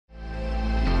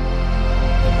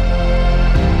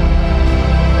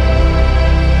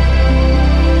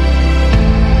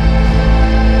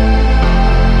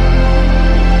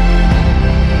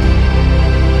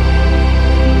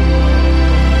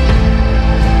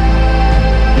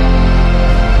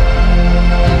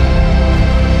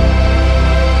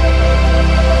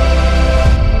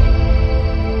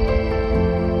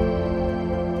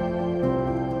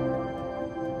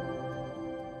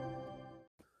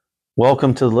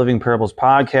Welcome to the Living Parables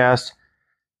podcast,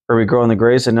 where we grow in the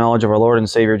grace and knowledge of our Lord and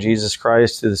Savior Jesus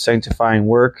Christ through the sanctifying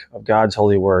work of God's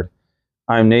holy word.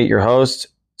 I'm Nate, your host.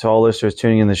 To all listeners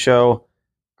tuning in the show,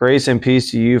 grace and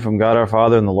peace to you from God our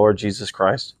Father and the Lord Jesus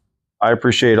Christ. I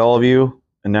appreciate all of you,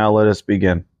 and now let us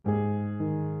begin.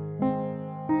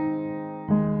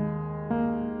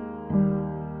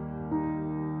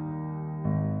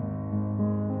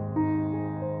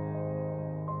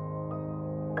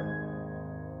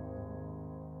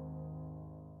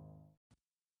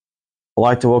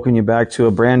 I'd like to welcome you back to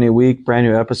a brand new week, brand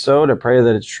new episode. I pray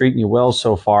that it's treating you well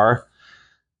so far.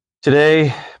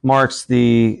 Today marks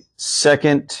the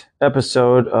second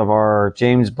episode of our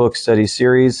James book study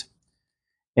series,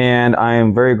 and I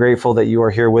am very grateful that you are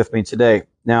here with me today.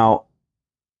 Now,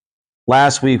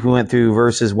 last week we went through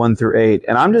verses 1 through 8,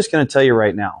 and I'm just going to tell you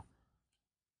right now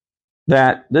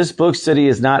that this book study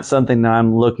is not something that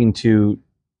I'm looking to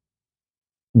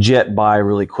jet by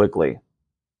really quickly.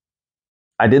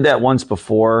 I did that once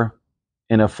before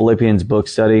in a Philippians book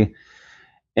study,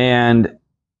 and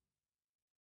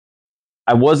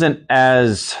I wasn't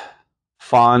as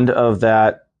fond of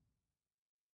that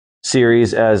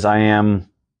series as I am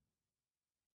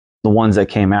the ones that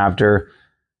came after,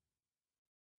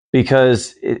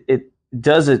 because it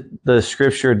does the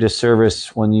scripture a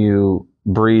disservice when you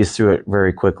breeze through it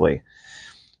very quickly.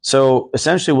 So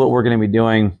essentially what we're going to be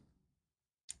doing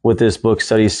with this book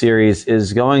study series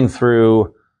is going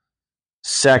through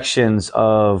sections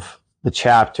of the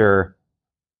chapter,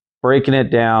 breaking it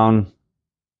down,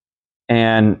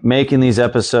 and making these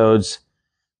episodes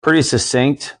pretty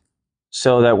succinct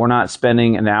so that we're not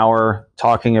spending an hour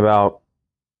talking about,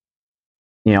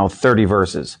 30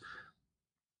 verses.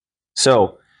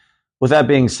 So with that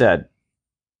being said,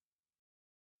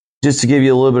 just to give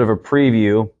you a little bit of a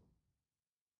preview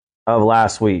of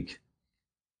last week,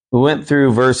 we went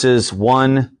through verses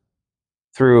 1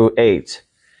 through 8.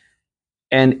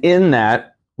 And in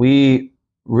that, we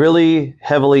really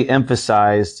heavily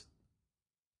emphasized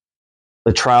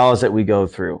the trials that we go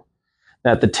through,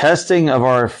 that the testing of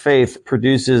our faith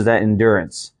produces that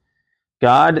endurance.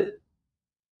 God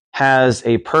has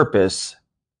a purpose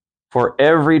for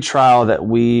every trial that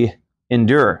we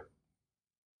endure.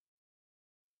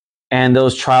 And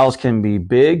those trials can be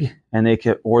big and they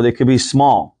could be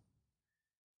small.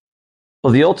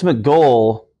 Well, the ultimate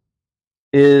goal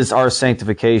is our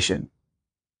sanctification.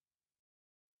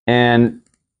 And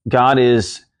God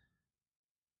is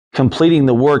completing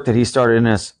the work that He started in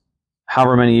us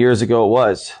however many years ago it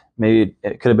was. Maybe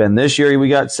it could have been this year we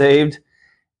got saved.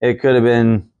 It could have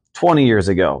been 20 years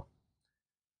ago.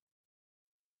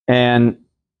 And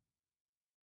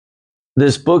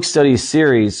this book study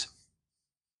series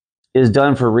is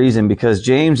done for a reason, because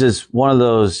James is one of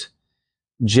those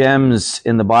gems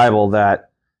in the Bible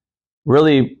that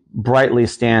really brightly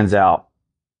stands out.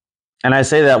 And I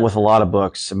say that with a lot of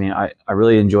books. I mean, I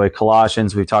really enjoy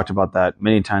Colossians. We've talked about that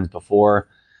many times before.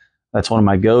 That's one of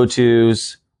my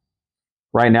go-tos.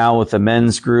 Right now with the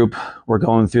men's group, we're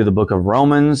going through the book of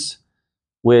Romans,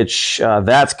 which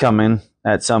that's coming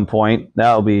at some point.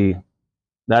 That's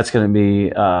going to be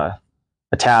a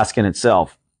task in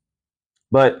itself.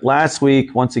 But last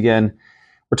week, once again,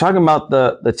 we're talking about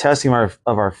the testing of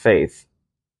our faith,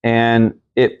 and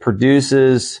it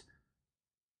produces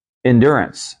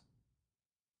endurance.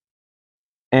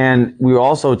 And we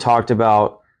also talked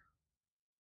about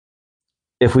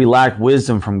if we lack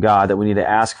wisdom from God, that we need to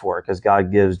ask for it, because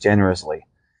God gives generously.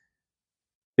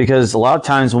 Because a lot of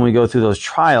times when we go through those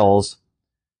trials,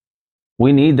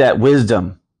 we need that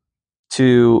wisdom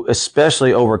to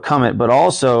especially overcome it, but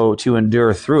also to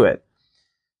endure through it.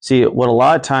 See, what a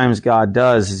lot of times God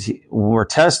does is when we're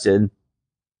tested,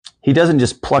 He doesn't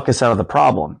just pluck us out of the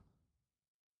problem.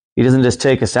 He doesn't just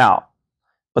take us out.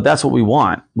 But that's what we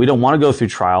want. We don't want to go through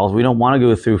trials. We don't want to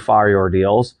go through fiery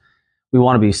ordeals. We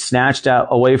want to be snatched out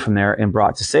away from there and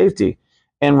brought to safety,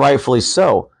 and rightfully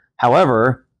so.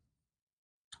 However,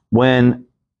 when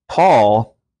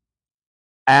Paul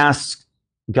asked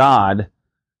God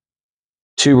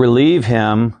to relieve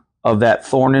him of that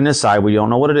thorn in his side, we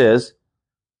don't know what it is,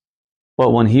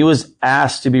 but when he was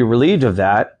asked to be relieved of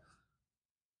that,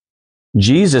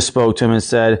 Jesus spoke to him and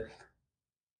said,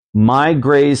 "My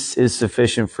grace is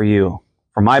sufficient for you,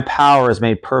 for my power is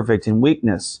made perfect in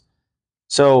weakness."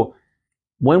 So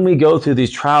when we go through these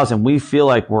trials and we feel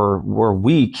like we're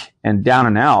weak and down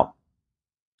and out,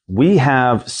 we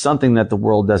have something that the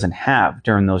world doesn't have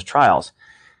during those trials.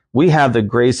 We have the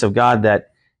grace of God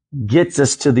that gets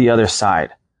us to the other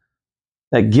side,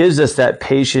 that gives us that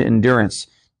patient endurance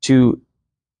to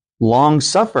long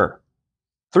suffer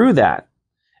through that.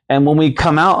 And when we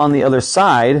come out on the other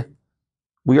side,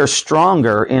 we are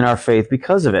stronger in our faith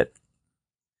because of it.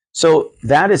 So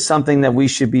that is something that we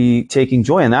should be taking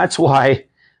joy in. That's why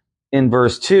in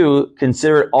verse 2,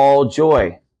 consider it all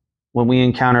joy when we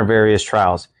encounter various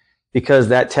trials, because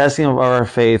that testing of our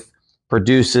faith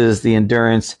produces the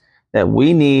endurance that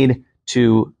we need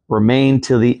to remain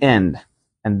to the end,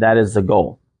 and that is the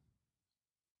goal.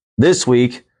 This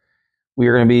week, we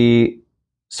are going to be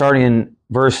starting in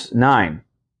verse 9.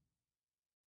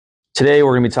 Today,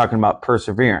 we're going to be talking about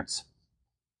perseverance.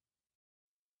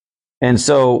 And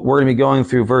so we're going to be going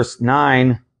through verse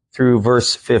 9 through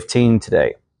verse 15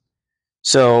 today.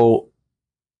 So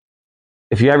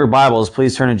if you have your Bibles,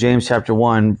 please turn to James chapter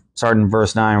 1, starting in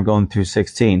verse 9. We're going through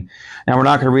 16. Now, we're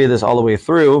not going to read this all the way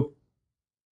through,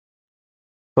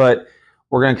 but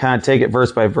we're going to kind of take it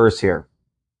verse by verse here.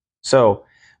 So,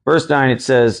 verse 9, it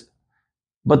says,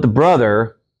 "But the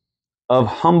brother of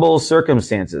humble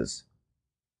circumstances."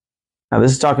 Now,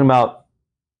 this is talking about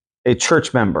a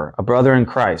church member, a brother in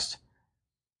Christ,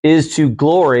 "is to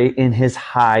glory in his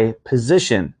high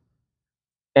position.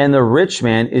 And the rich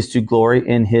man is to glory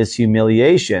in his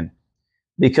humiliation,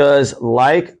 because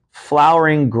like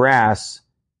flowering grass,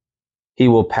 he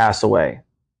will pass away."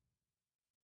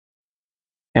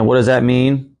 And what does that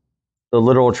mean? The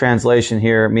literal translation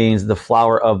here means the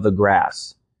flower of the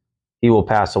grass. He will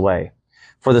pass away.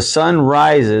 "For the sun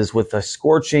rises with a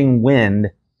scorching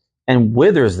wind and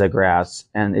withers the grass,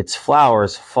 and its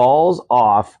flowers falls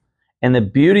off, and the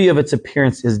beauty of its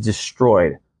appearance is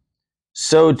destroyed.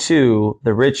 So too,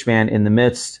 the rich man in the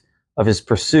midst of his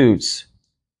pursuits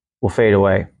will fade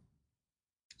away."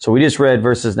 So we just read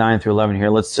verses 9 through 11 here.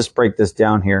 Let's just break this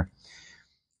down here.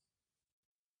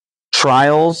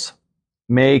 Trials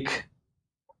make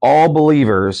all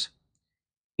believers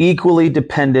equally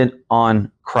dependent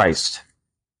on Christ.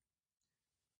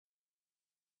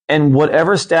 And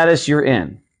whatever status you're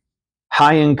in,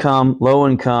 high income, low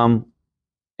income,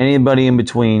 anybody in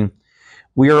between,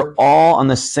 we are all on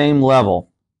the same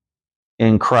level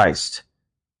in Christ.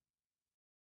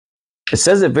 It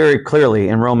says it very clearly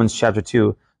in Romans chapter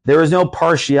 2. There is no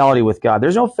partiality with God.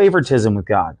 There's no favoritism with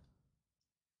God.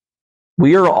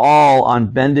 We are all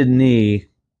on bended knee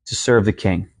to serve the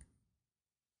King.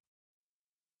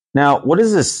 Now, what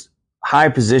is this high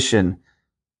position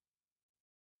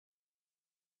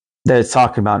that it's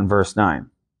talking about in verse 9?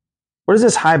 What is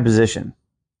this high position?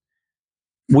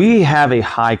 We have a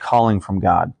high calling from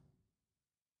God.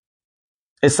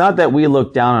 It's not that we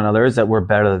look down on others, that we're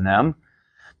better than them,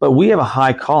 but we have a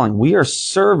high calling. We are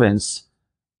servants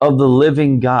of the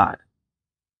living God.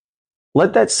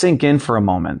 Let that sink in for a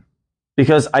moment,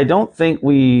 because I don't think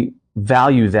we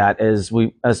value that as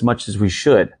much as we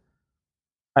should.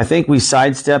 I think we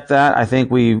sidestep that. I think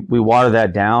we water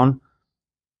that down.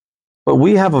 But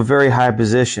we have a very high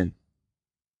position.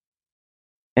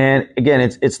 And again,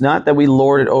 it's not that we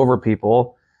lord it over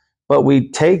people, but we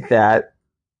take that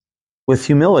with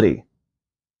humility.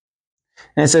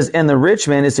 And it says, "And the rich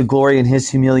man is to glory in his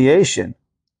humiliation,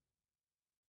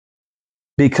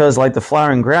 because like the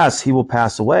flowering grass, he will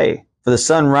pass away. For the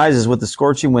sun rises with the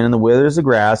scorching wind and the withers the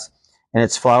grass, and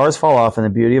its flowers fall off, and the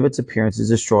beauty of its appearance is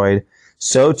destroyed.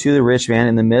 So too the rich man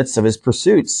in the midst of his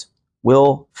pursuits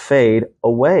will fade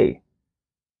away."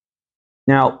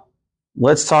 Now,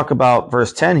 let's talk about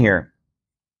verse 10 here.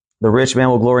 "The rich man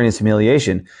will glory in his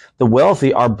humiliation. The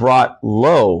wealthy are brought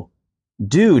low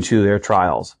due to their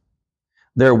trials.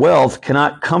 Their wealth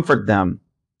cannot comfort them,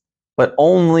 but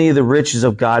only the riches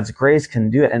of God's grace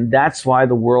can do it." And that's why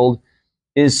the world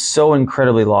is so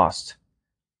incredibly lost.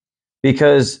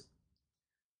 Because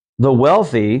the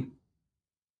wealthy,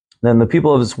 then the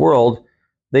people of this world,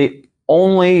 they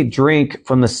only drink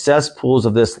from the cesspools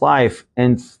of this life,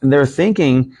 and they're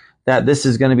thinking that this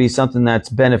is going to be something that's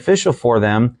beneficial for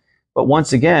them. But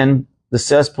once again, the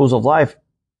cesspools of life,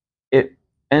 it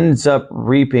ends up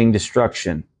reaping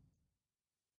destruction.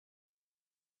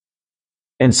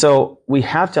 And so we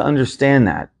have to understand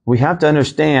that. We have to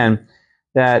understand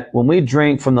that when we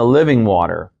drink from the living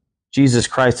water, Jesus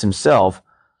Christ himself,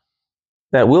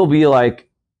 that we'll be like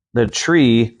the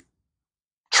tree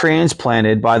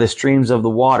transplanted by the streams of the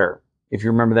water. If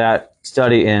you remember that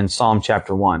study in Psalm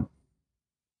chapter 1.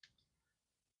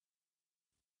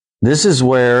 This is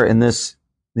where in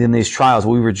these trials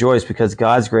we rejoice, because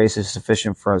God's grace is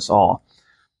sufficient for us all.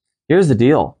 Here's the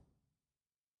deal.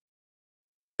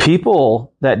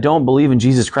 People that don't believe in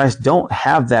Jesus Christ don't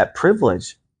have that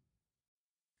privilege.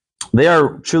 They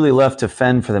are truly left to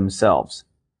fend for themselves.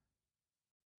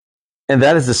 And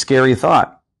that is a scary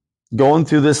thought, going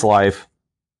through this life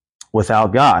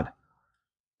without God.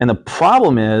 And the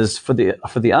problem is for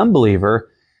the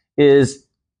unbeliever is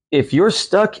if you're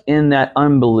stuck in that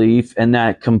unbelief and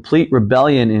that complete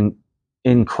rebellion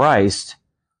in Christ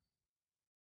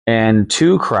and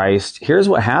to Christ, here's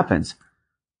what happens.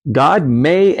 God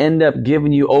may end up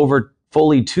giving you over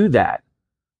fully to that.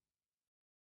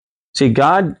 See,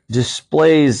 God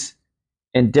displays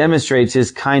and demonstrates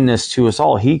his kindness to us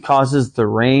all. He causes the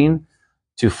rain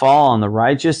to fall on the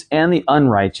righteous and the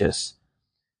unrighteous.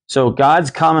 So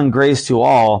God's common grace to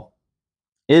all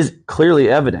is clearly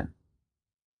evident.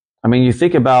 I mean, you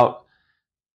think about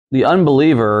the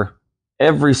unbeliever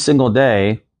every single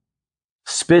day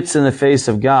spits in the face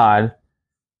of God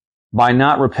by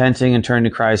not repenting and turning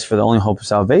to Christ for the only hope of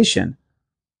salvation.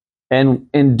 And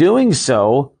in doing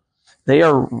so, they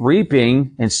are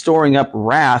reaping and storing up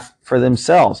wrath for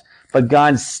themselves. But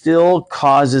God still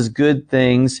causes good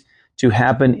things to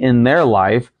happen in their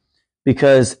life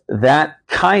because that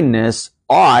kindness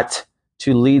ought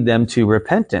to lead them to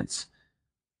repentance.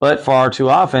 But far too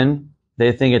often,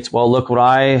 they think it's, well, look what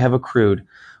I have accrued.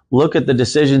 Look at the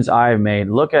decisions I've made.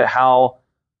 Look at how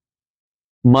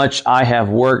much I have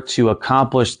worked to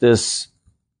accomplish this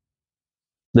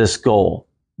goal,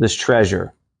 this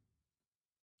treasure.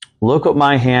 Look what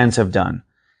my hands have done.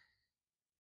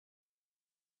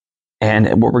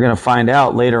 And what we're going to find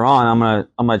out later on,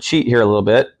 I'm going to cheat here a little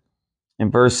bit. In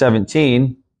verse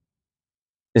 17,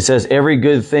 it says, every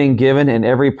good thing given and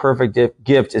every perfect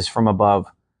gift is from above,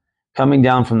 coming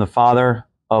down from the Father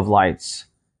of lights.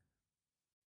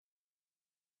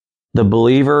 The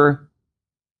believer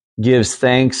gives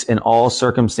thanks in all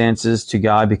circumstances to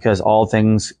God because all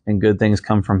things and good things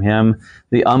come from him.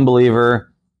 The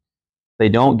unbeliever, they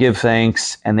don't give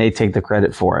thanks and they take the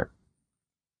credit for it.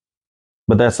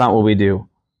 But that's not what we do.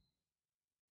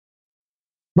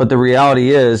 But the reality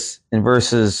is, in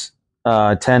verses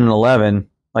 10 and 11,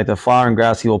 like the flower and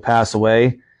grass, he will pass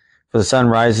away. For the sun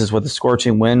rises with a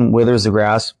scorching wind, withers the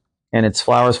grass, and its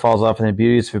flowers falls off, and the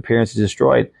beauty of its appearance is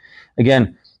destroyed.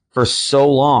 Again, for so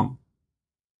long,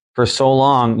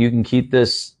 you can keep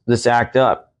this act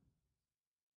up.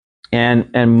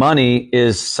 And money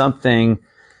is something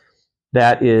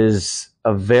that is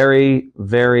a very,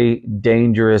 very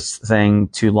dangerous thing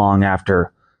to long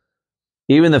after.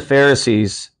 Even the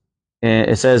Pharisees,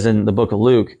 it says in the book of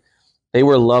Luke, they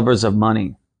were lovers of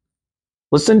money.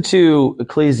 Listen to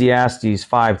Ecclesiastes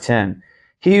 5:10.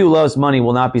 He who loves money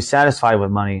will not be satisfied with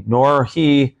money, nor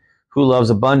he who loves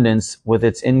abundance with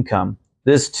its income.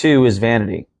 This too is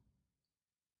vanity.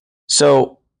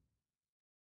 So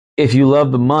if you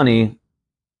love the money,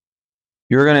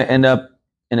 you're going to end up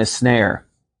in a snare.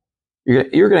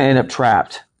 You're going to end up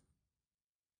trapped.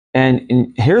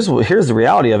 And here's the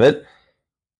reality of it.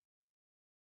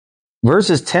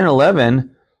 Verses 10 and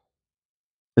 11,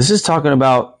 this is talking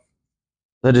about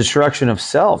the destruction of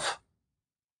self.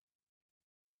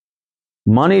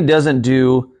 Money doesn't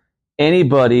do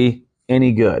anybody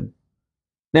any good.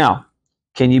 Now,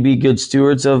 can you be good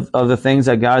stewards of the things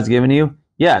that God's given you?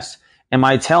 Yes. Am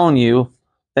I telling you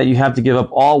that you have to give up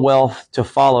all wealth to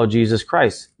follow Jesus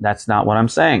Christ? That's not what I'm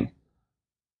saying.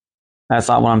 That's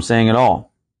not what I'm saying at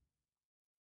all.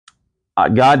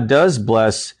 God does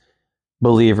bless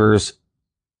believers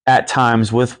at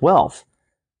times with wealth.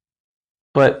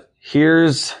 But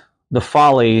here's the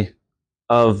folly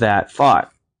of that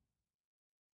thought.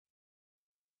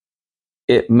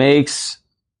 It makes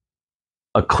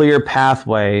a clear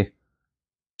pathway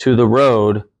to the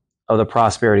road of the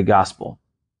prosperity gospel.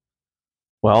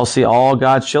 Well, see, all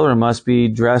God's children must be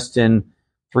dressed in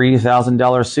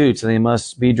 $3,000 suits, and they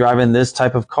must be driving this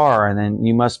type of car, and then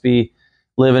you must be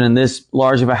living in this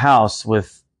large of a house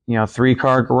with,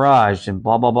 3-car garage and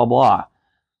blah, blah, blah, blah.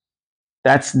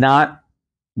 That's not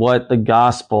what the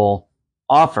gospel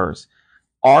offers.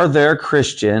 Are there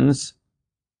Christians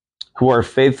who are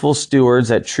faithful stewards,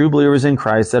 that true believers in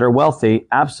Christ that are wealthy?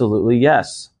 Absolutely,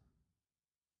 yes.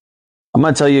 I'm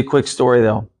going to tell you a quick story,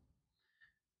 though.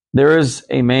 There is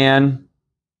a man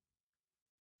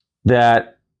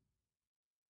that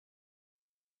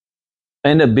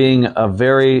ended up being a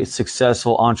very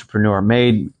successful entrepreneur,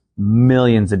 made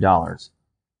millions of dollars.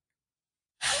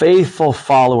 Faithful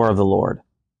follower of the Lord.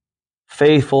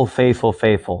 Faithful, faithful,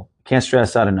 faithful. Can't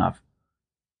stress that enough.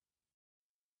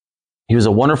 He was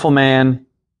a wonderful man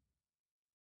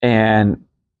and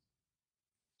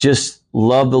just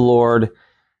loved the Lord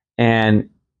and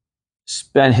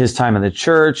spent his time in the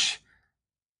church,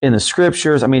 in the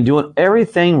scriptures. I mean, doing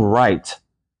everything right.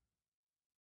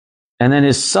 And then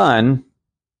his son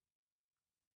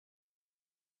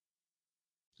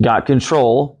got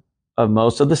control of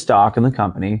most of the stock in the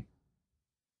company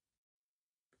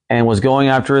and was going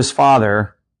after his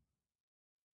father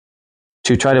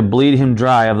to try to bleed him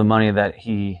dry of the money that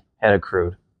he had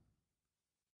accrued.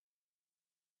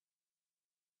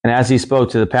 And as he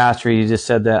spoke to the pastor, he just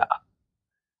said that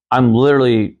I'm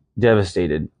literally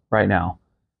devastated right now.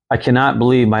 I cannot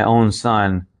believe my own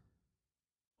son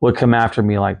would come after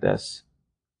me like this.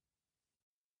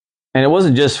 And it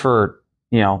wasn't just for,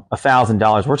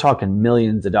 $1,000. We're talking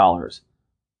millions of dollars.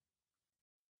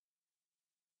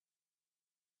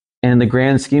 And in the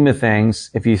grand scheme of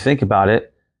things, if you think about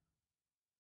it,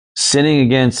 sinning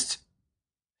against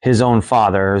his own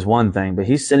father is one thing, but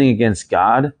he's sinning against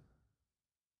God,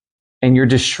 and you're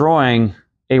destroying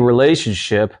a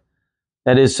relationship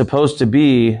that is supposed to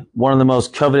be one of the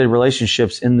most coveted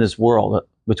relationships in this world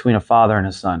between a father and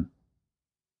a son.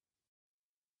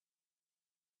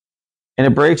 And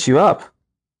it breaks you up.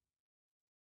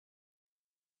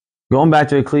 Going back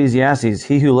to Ecclesiastes,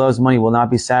 he who loves money will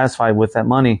not be satisfied with that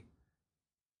money.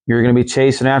 You're going to be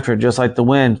chasing after it just like the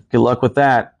wind. Good luck with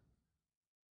that.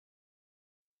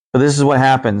 But this is what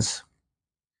happens.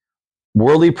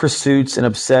 Worldly pursuits and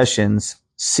obsessions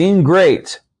seem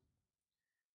great,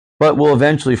 but will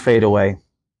eventually fade away.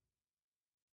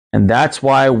 And that's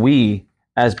why we,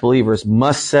 as believers,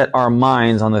 must set our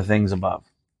minds on the things above.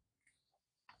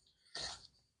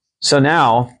 So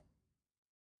now,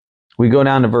 we go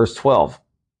down to verse 12.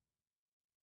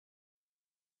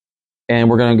 And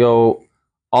we're going to go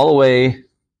all the way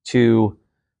to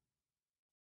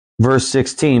verse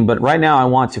 16. But right now, I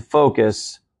want to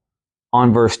focus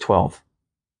on verse 12.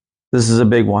 This is a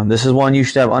big one. This is one you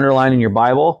should have underlined in your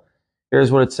Bible.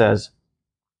 Here's what it says.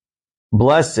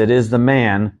 Blessed is the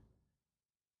man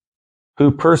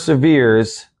who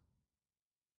perseveres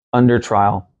under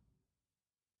trial.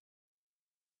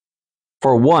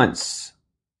 For once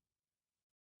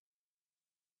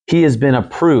he has been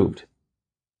approved,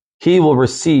 he will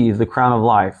receive the crown of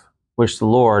life, which the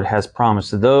Lord has promised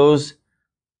to those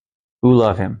who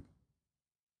love him.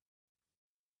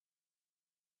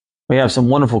 We have some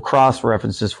wonderful cross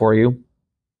references for you.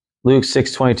 Luke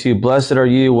 6:22, blessed are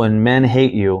you when men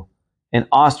hate you and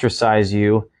ostracize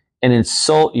you and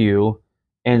insult you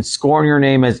and scorn your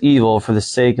name as evil for the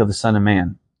sake of the Son of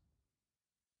Man.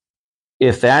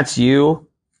 If that's you,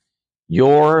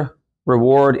 your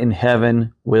reward in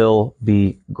heaven will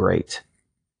be great.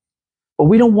 But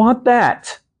we don't want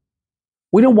that.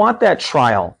 We don't want that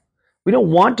trial. We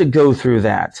don't want to go through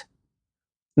that.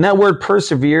 And that word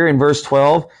persevere in verse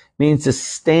 12 means to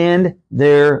stand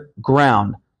their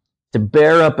ground, to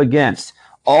bear up against.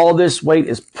 All this weight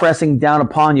is pressing down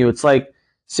upon you. It's like,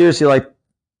 seriously,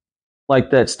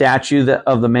 like that statue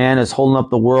of the man is holding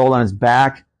up the world on his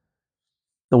back.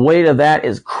 The weight of that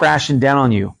is crashing down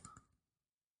on you.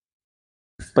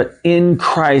 But in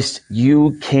Christ,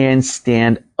 you can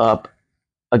stand up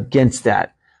against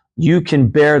that. You can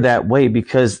bear that weight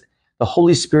because the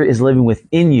Holy Spirit is living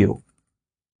within you.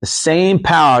 The same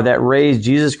power that raised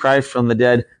Jesus Christ from the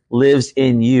dead lives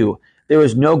in you. There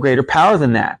is no greater power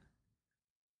than that.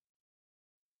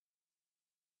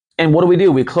 And what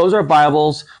do? We close our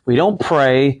Bibles. We don't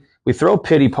pray. We throw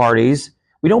pity parties.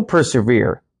 We don't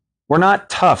persevere. We're not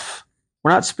tough.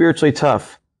 We're not spiritually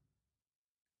tough.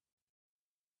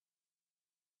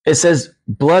 It says,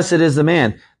 blessed is the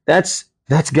man. That's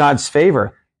God's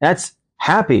favor. That's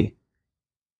happy.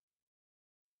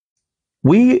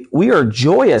 We are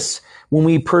joyous when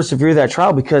we persevere that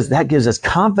trial because that gives us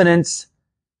confidence.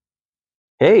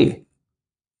 Hey,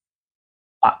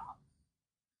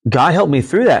 God helped me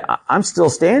through that. I'm still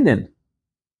standing.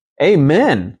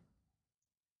 Amen.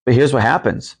 But here's what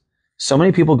happens. So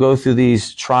many people go through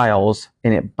these trials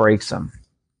and it breaks them.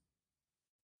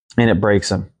 And it breaks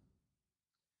them.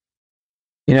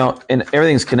 And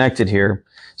everything's connected here.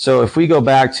 So if we go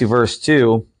back to verse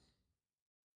 2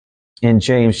 in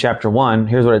James chapter 1,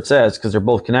 here's what it says, because they're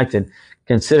both connected.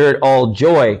 Consider it all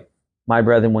joy, my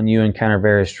brethren, when you encounter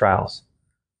various trials.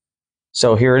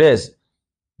 So here it is.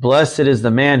 Blessed is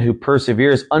the man who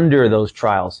perseveres under those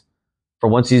trials. For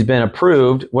once he's been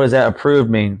approved, what does that approved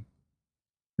mean?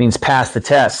 It means pass the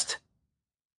test.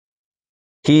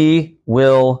 He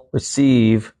will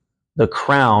receive the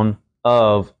crown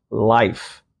of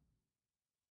life.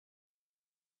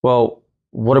 Well,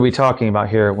 what are we talking about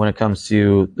here when it comes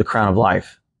to the crown of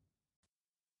life?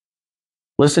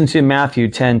 Listen to Matthew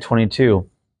 10:22.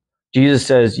 Jesus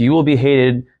says, you will be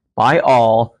hated by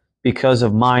all because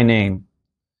of my name,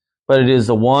 but it is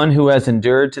the one who has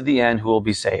endured to the end who will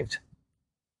be saved.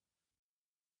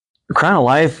 The crown of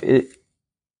life,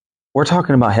 we're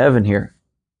talking about heaven here.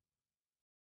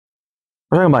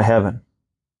 We're talking about heaven.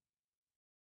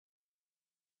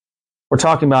 We're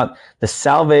talking about the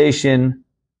salvation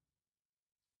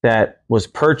that was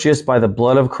purchased by the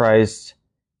blood of Christ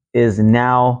is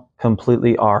now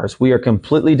completely ours. We are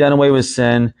completely done away with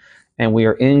sin, and we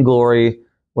are in glory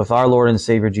with our Lord and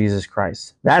Savior Jesus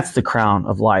Christ. That's the crown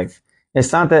of life.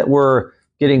 It's not that we're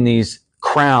getting these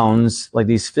crowns, like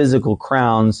these physical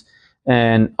crowns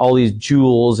and all these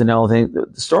jewels and everything.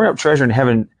 Storing up treasure in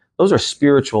heaven, those are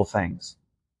spiritual things.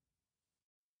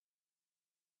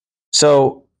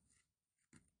 So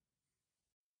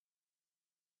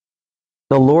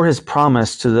the Lord has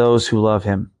promised to those who love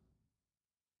him.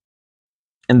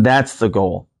 And that's the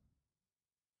goal.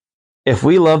 If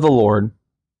we love the Lord,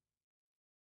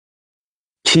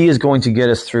 he is going to get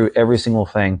us through every single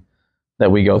thing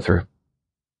that we go through.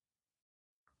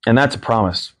 And that's a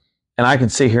promise. And I can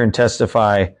sit here and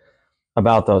testify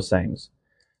about those things.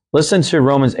 Listen to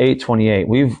Romans 8:28.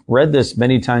 We've read this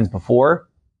many times before.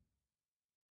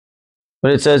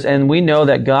 But it says, and we know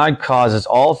that God causes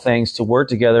all things to work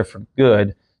together for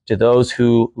good to those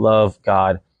who love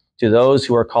God, to those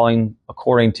who are calling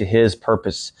according to his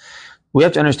purpose. We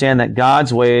have to understand that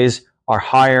God's ways are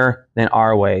higher than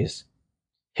our ways.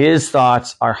 His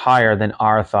thoughts are higher than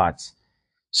our thoughts.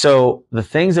 So the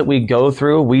things that we go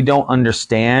through, we don't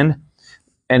understand.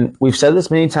 And we've said this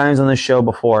many times on this show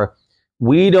before.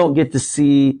 We don't get to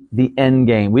see the end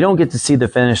game. We don't get to see the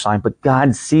finish line, but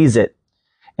God sees it.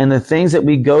 And the things that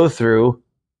we go through,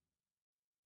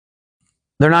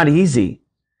 they're not easy,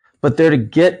 but they're to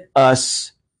get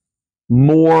us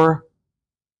more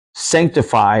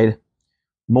sanctified,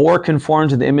 more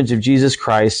conformed to the image of Jesus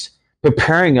Christ,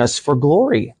 preparing us for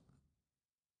glory.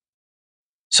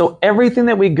 So everything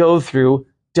that we go through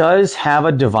does have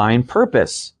a divine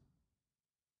purpose.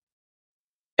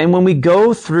 And when we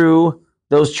go through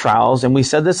those trials, and we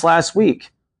said this last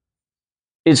week,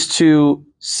 is to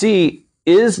see,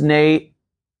 is Nate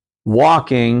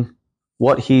walking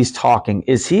what he's talking?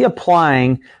 Is he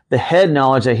applying the head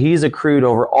knowledge that he's accrued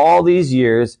over all these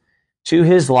years to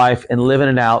his life and living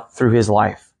it out through his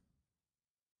life?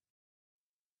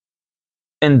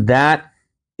 And that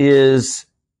is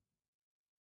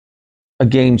a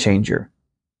game changer.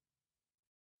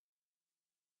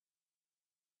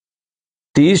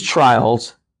 These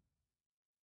trials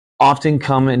often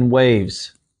come in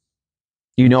waves.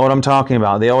 You know what I'm talking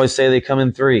about. They always say they come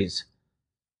in threes.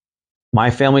 My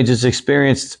family just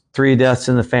experienced 3 deaths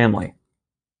in the family.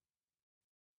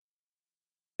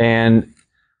 And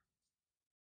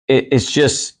it's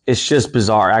just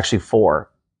bizarre. Actually, 4.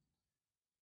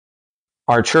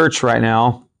 Our church right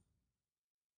now,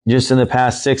 just in the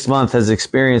past 6 months, has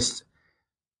experienced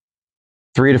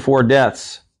 3 to 4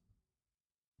 deaths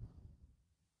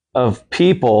of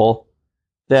people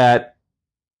that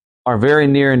are very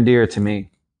near and dear to me,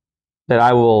 that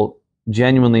I will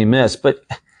genuinely miss. But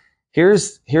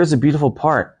here's the beautiful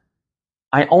part.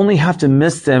 I only have to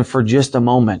miss them for just a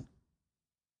moment.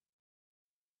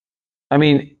 I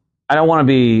mean, I don't want to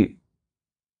be,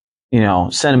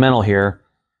 sentimental here.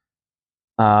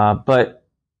 But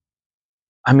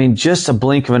I mean, just a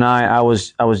blink of an eye, I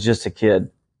was just a kid.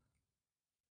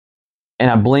 And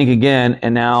I blink again,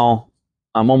 and now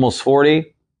I'm almost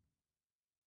 40.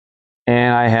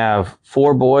 And I have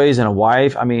 4 boys and a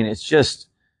wife. I mean, it's just,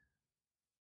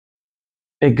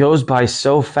 it goes by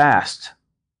so fast.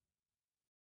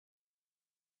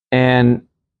 And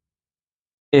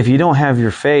if you don't have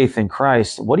your faith in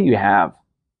Christ, what do you have?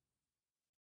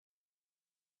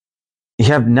 You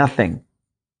have nothing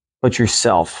but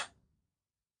yourself.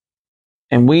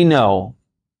 And we know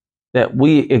that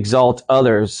we exalt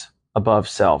others above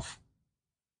self.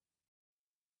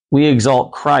 We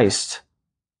exalt Christ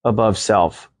above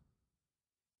self.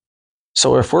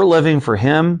 So if we're living for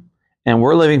him and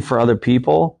we're living for other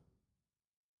people,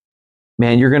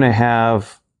 man, you're going to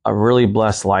have a really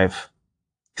blessed life,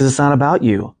 because it's not about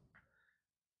you.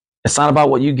 It's not about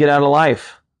what you get out of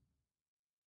life.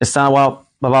 It's not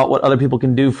about what other people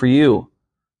can do for you.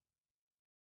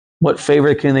 What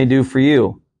favor can they do for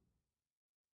you?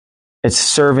 It's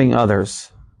serving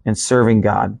others and serving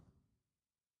God.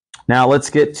 Now let's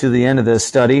get to the end of this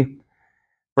study.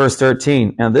 Verse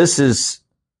 13. Now this is,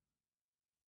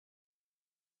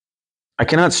 I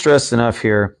cannot stress enough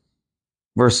here,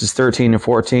 verses 13 and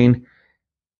 14,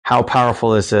 how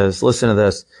powerful this is. Listen to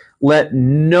this. Let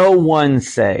no one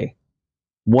say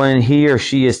when he or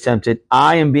she is tempted,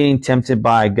 I am being tempted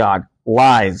by God.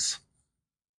 Lies.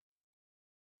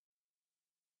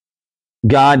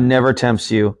 God never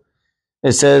tempts you.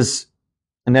 It says,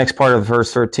 the next part of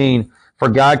verse 13, for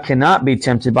God cannot be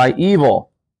tempted by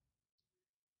evil.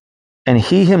 And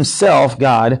he himself,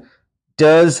 God,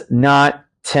 does not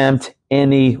tempt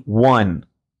anyone.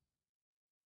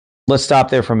 Let's stop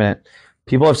there for a minute.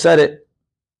 People have said it.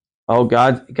 Oh,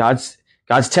 God's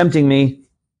tempting me.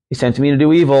 He's tempting me to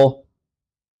do evil.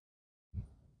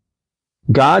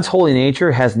 God's holy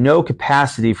nature has no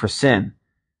capacity for sin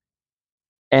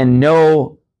and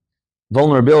no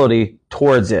vulnerability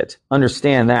towards it.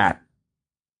 Understand that.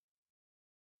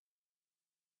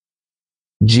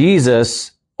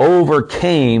 Jesus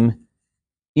overcame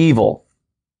evil.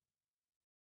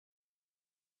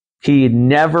 He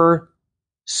never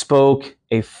spoke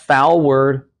a foul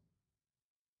word,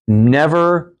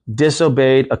 never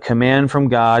disobeyed a command from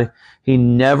God. He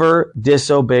never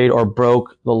disobeyed or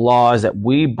broke the laws that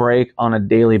we break on a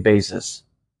daily basis.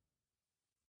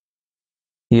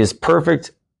 He is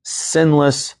perfect,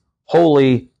 sinless,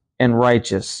 holy, and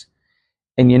righteous.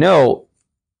 And you know,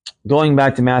 going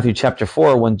back to Matthew chapter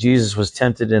 4, when Jesus was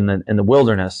tempted in the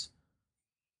wilderness,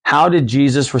 how did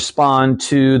Jesus respond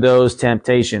to those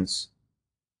temptations?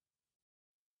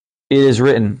 It is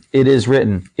written, it is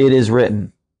written, it is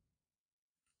written.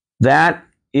 That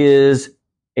is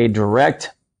a direct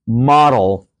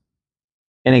model,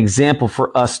 an example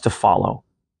for us to follow.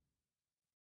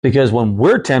 Because when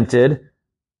we're tempted,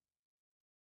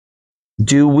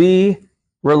 do we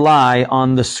rely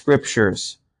on the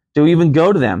scriptures? Do we even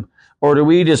go to them? Or do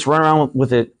we just run around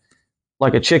with it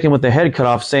like a chicken with the head cut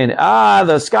off saying,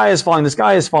 the sky is falling, the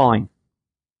sky is falling?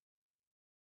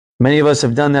 Many of us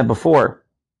have done that before.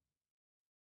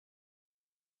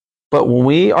 But when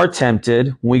we are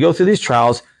tempted, when we go through these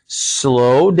trials,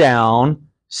 slow down,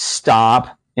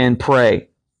 stop, and pray.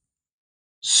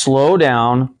 Slow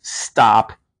down,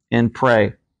 stop, and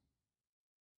pray.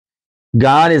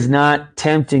 God is not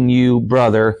tempting you,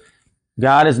 brother.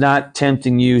 God is not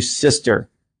tempting you, sister.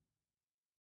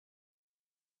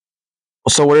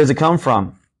 So where does it come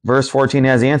from? Verse 14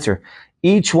 has the answer.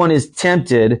 Each one is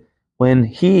tempted when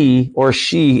he or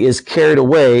she is carried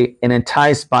away and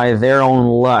enticed by their own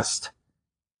lust.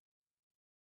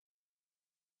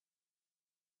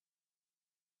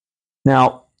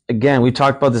 Now, again, we've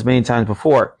talked about this many times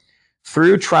before.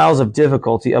 Through trials of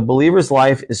difficulty, a believer's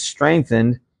life is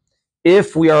strengthened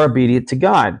if we are obedient to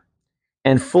God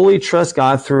and fully trust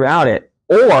God throughout it.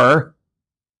 Or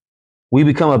we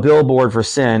become a billboard for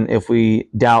sin if we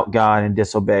doubt God and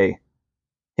disobey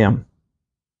Him.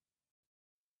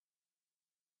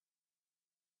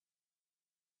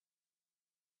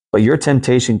 But your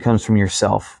temptation comes from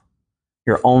yourself,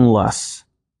 your own lusts.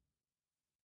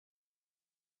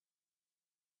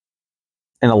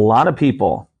 And a lot of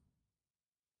people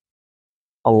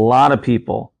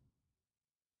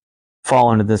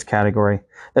fall into this category.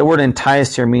 That word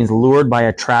enticed here means lured by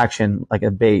attraction, like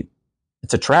a bait.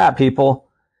 It's a trap, people.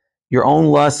 Your own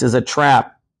lust is a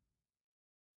trap.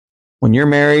 When you're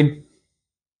married,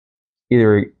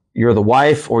 either you're the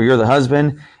wife or you're the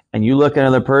husband, and you look at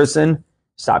another person,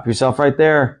 stop yourself right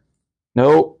there.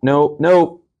 No, no,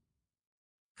 no.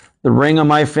 The ring on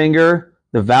my finger,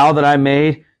 the vow that I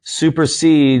made,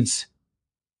 supersedes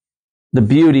the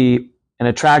beauty and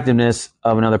attractiveness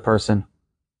of another person.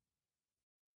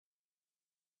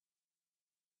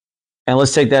 And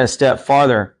let's take that a step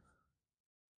farther.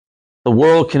 The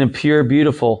world can appear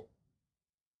beautiful.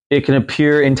 It can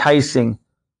appear enticing.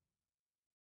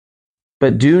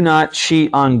 But do not cheat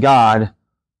on God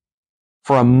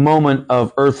for a moment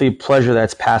of earthly pleasure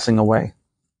that's passing away.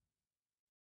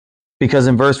 Because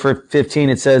in verse 15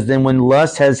 it says, then when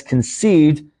lust has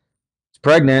conceived, it's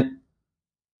pregnant.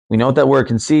 We know what that word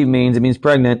conceive means. It means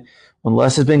pregnant. When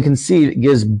lust has been conceived, it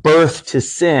gives birth to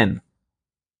sin.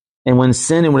 And when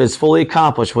sin and what is fully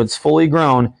accomplished, what's fully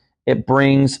grown, it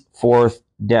brings forth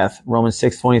death. Romans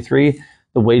 6:23,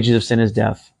 the wages of sin is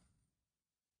death.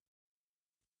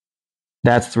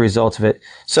 That's the result of it.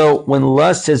 So when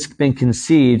lust has been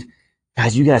conceived,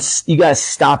 guys, you gotta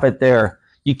stop it there.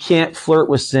 You can't flirt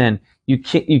with sin. You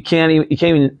can't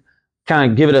even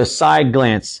kind of give it a side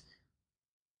glance.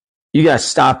 You gotta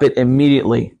stop it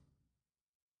immediately.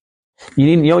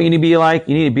 You know what you need to be like?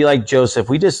 You need to be like Joseph.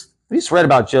 We just read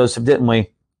about Joseph, didn't we?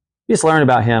 We just learned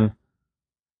about him.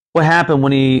 What happened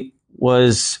when he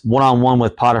was one-on-one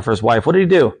with Potiphar's wife? What did he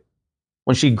do?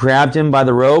 When she grabbed him by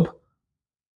the robe?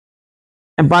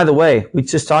 And by the way, we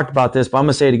just talked about this, but I'm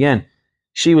going to say it again.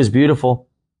 She was beautiful.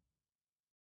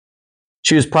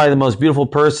 She was probably the most beautiful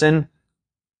person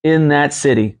in that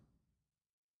city.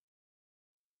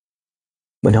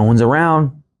 But no one's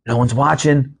around. No one's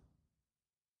watching.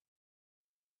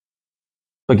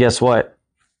 But guess what?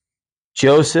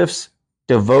 Joseph's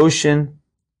devotion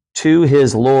to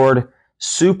his Lord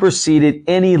superseded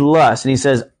any lust. And he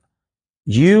says,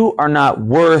 you are not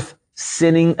worth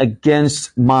sinning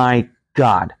against my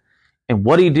God. And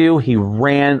what did he do? He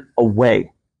ran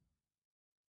away.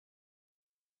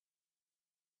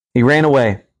 He ran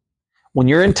away. When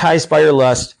you're enticed by your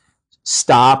lust,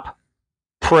 stop,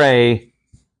 pray,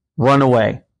 run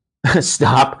away.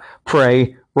 Stop,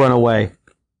 pray, run away.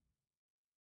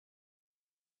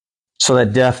 So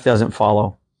that death doesn't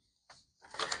follow.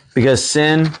 Because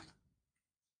sin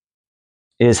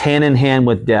is hand in hand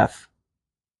with death.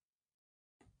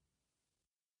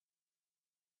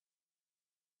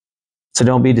 So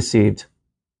don't be deceived,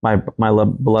 my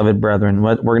beloved brethren.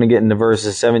 We're going to get into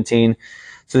verses 17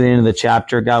 to the end of the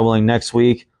chapter, God willing, next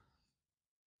week.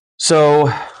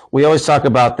 So we always talk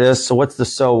about this. So what's the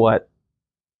so what?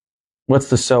 What's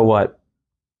the so what?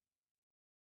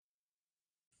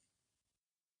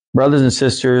 Brothers and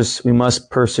sisters, we must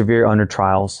persevere under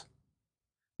trials.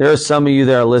 There are some of you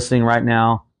that are listening right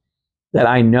now that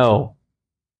I know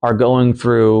are going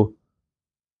through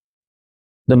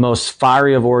the most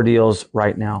fiery of ordeals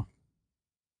right now.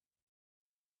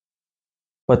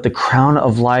 But the crown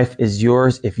of life is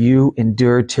yours if you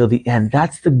endure till the end.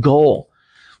 That's the goal.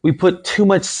 We put too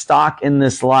much stock in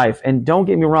this life. And don't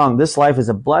get me wrong, this life is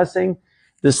a blessing.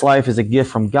 This life is a gift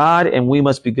from God, and we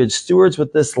must be good stewards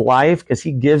with this life because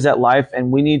He gives that life, and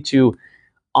we need to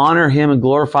honor Him and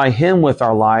glorify Him with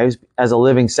our lives as a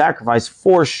living sacrifice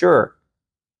for sure.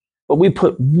 But we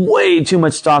put way too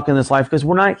much stock in this life because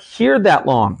we're not here that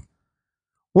long.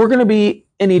 We're going to be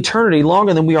in eternity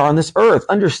longer than we are on this earth.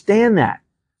 Understand that.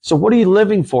 So what are you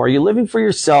living for? Are you living for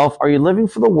yourself? Are you living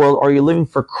for the world? Or are you living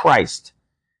for Christ?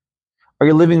 Are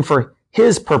you living for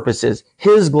His purposes,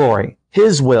 His glory,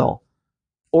 His will?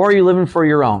 Or are you living for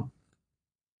your own?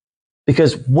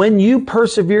 Because when you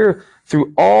persevere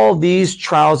through all these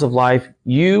trials of life,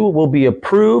 you will be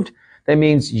approved. That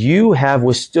means you have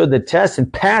withstood the test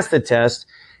and passed the test.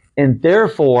 And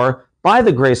therefore, by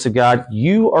the grace of God,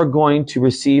 you are going to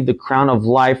receive the crown of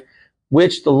life,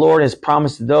 which the Lord has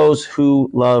promised to those who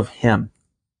love Him.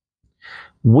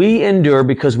 We endure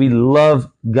because we love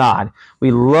God.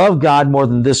 We love God more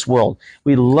than this world.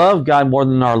 We love God more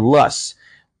than our lusts.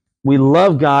 We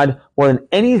love God more than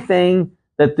anything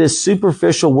that this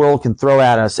superficial world can throw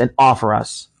at us and offer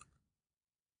us.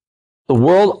 The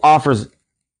world offers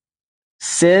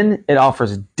sin. It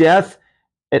offers death.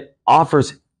 It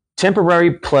offers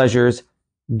temporary pleasures.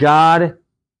 God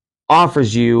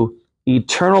offers you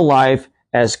eternal life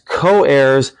as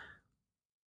co-heirs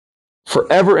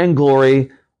forever in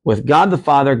glory with God the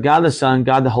Father, God the Son,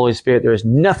 God the Holy Spirit. There is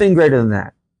nothing greater than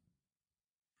that.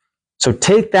 So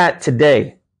take that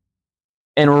today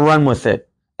and run with it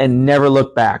and never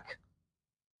look back.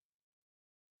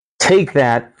 Take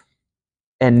that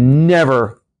and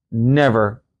never,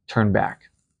 never turn back.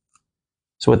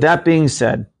 So with that being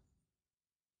said,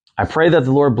 I pray that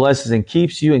the Lord blesses and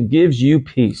keeps you and gives you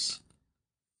peace.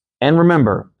 And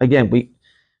remember, again, we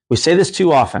say this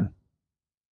too often.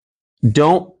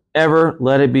 Don't ever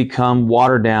let it become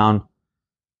watered down.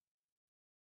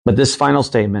 But this final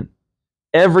statement,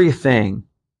 everything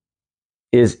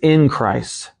is in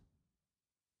Christ.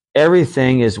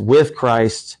 Everything is with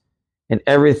Christ, and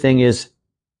everything is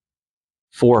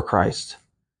for Christ.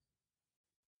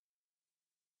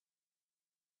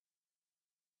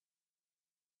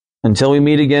 Until we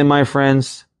meet again, my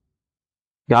friends,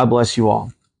 God bless you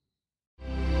all.